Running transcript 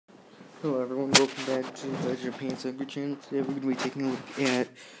Hello everyone, welcome back to the Japan Soccer Channel. Today we're going to be taking a look at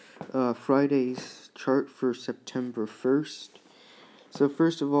Friday's chart for September 1st. So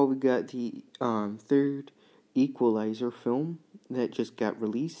first of all, we got the third Equalizer film that just got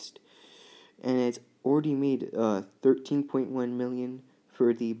released. And it's already made $13.1 million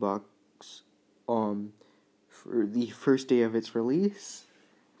for the box for the first day of its release.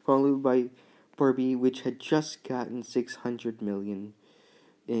 Followed by Barbie, which had just gotten $600 million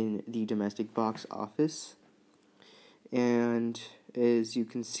in the domestic box office. And as you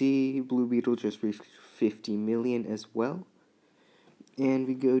can see, Blue Beetle just reached 50 million as well. And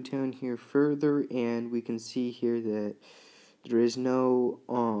we go down here further and we can see here that there is no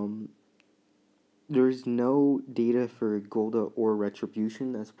data for Golda or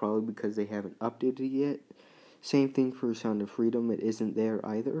Retribution. That's probably because they haven't updated it yet. Same thing for Sound of Freedom, it isn't there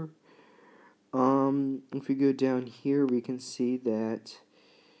either. If we go down here, we can see that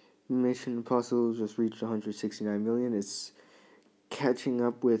Mission Impossible just reached 169 million. It's catching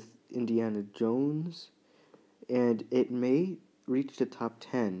up with Indiana Jones, and it may reach the top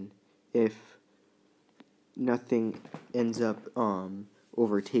 10 if nothing ends up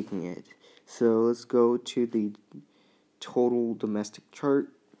overtaking it. So let's go to the total domestic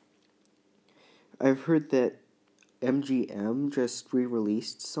chart. I've heard that MGM just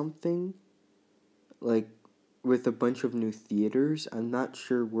re-released something, like, with a bunch of new theaters. I'm not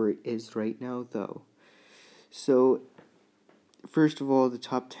sure where it is right now, though. So, first of all, the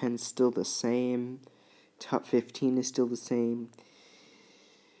top 10 is still the same. Top 15 is still the same.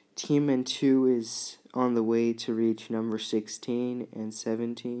 TMN2 is on the way to reach number 16 and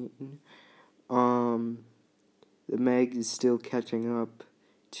 17. The Meg is still catching up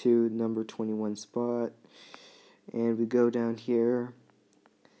to number 21 spot. And we go down here.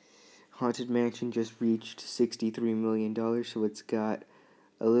 Haunted Mansion just reached $63 million, so it's got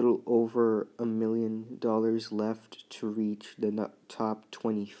a little over $1 million left to reach the top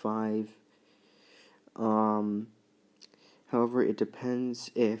 25. However, it depends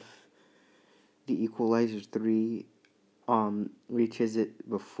if the Equalizer 3 reaches it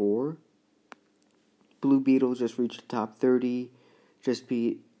before. Blue Beetle just reached the top 30, just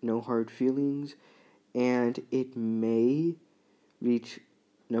beat No Hard Feelings, and it may reach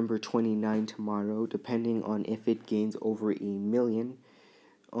number 29 tomorrow, depending on if it gains over 1 million,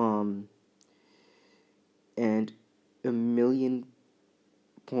 and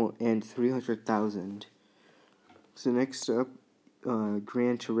 1,300,000. So next up,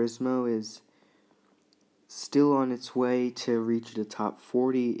 Gran Turismo is still on its way to reach the top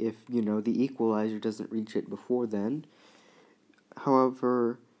 40 if, the Equalizer doesn't reach it before then.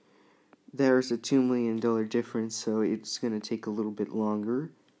 However, there's a $2 million difference, so it's going to take a little bit longer.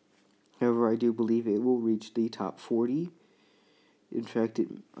 However, I do believe it will reach the top 40. In fact,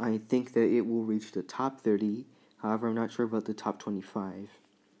 I think that it will reach the top 30. However, I'm not sure about the top 25.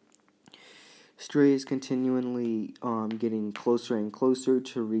 Stray is continually getting closer and closer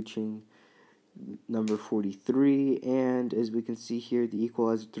to reaching number 43. And as we can see here, the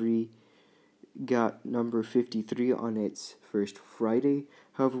Equalizer 3 got number 53 on its first Friday.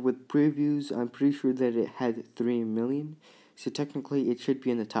 However, with previews, I'm pretty sure that it had 3 million. So technically, it should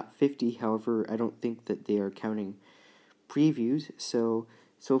be in the top 50. However, I don't think that they are counting previews. So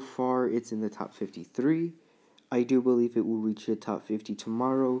far, it's in the top 53. I do believe it will reach the top 50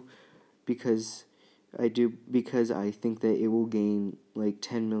 tomorrow because I think that it will gain like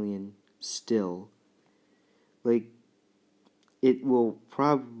 10 million still. Like, it will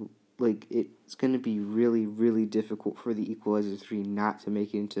probably, it's going to be really, really difficult for the Equalizer 3 not to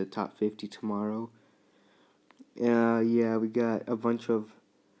make it into the top 50 tomorrow. We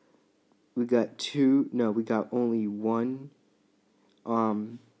got only one.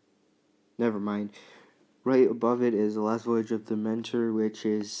 Never mind. Right above it is The Last Voyage of the Mentor, which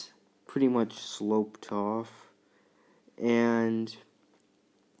is pretty much sloped off. And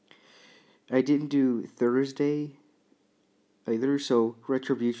I didn't do Thursday either, so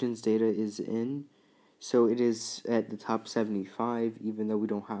Retribution's data is in. So it is at the top 75, even though we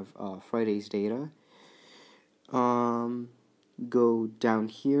don't have Friday's data. Go down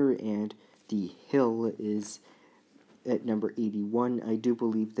here, and The Hill is at number 81. I do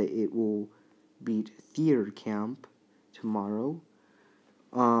believe that it will beat Theater Camp tomorrow.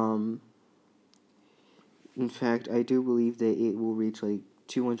 In fact, I do believe that it will reach like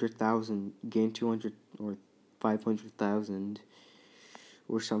 200,000, gain 200 or 500,000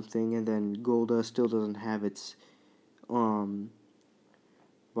 or something, and then Golda still doesn't have its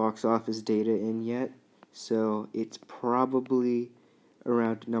box office data in yet, so it's probably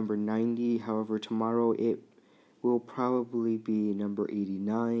around number 90. However, tomorrow it will probably be number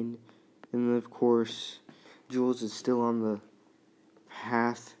 89. And then, of course, Jules is still on the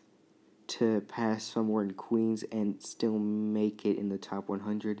path to pass somewhere in Queens and still make it in the top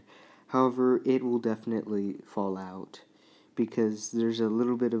 100. However, it will definitely fall out because there's a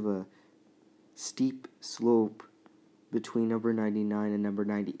little bit of a steep slope between number 99 and number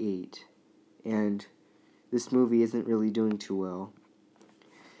 98. And this movie isn't really doing too well.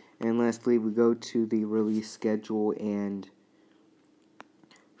 And lastly, we go to the release schedule, and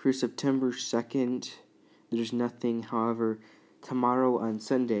for September 2nd, there's nothing. However, tomorrow on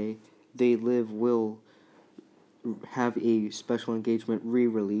Sunday, They Live will have a special engagement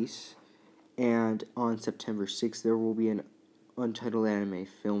re-release, and on September 6th, there will be an Untitled Anime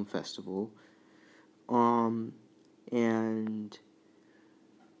Film Festival. And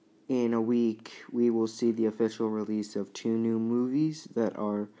in a week, we will see the official release of 2 new movies that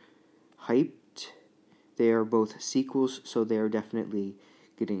are hyped. They are both sequels, so they are definitely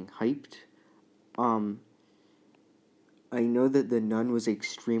getting hyped. I know that The Nun was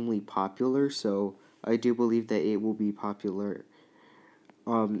extremely popular, so I do believe that it will be popular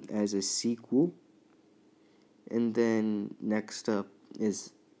as a sequel. And then next up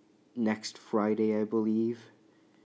is next Friday, I believe,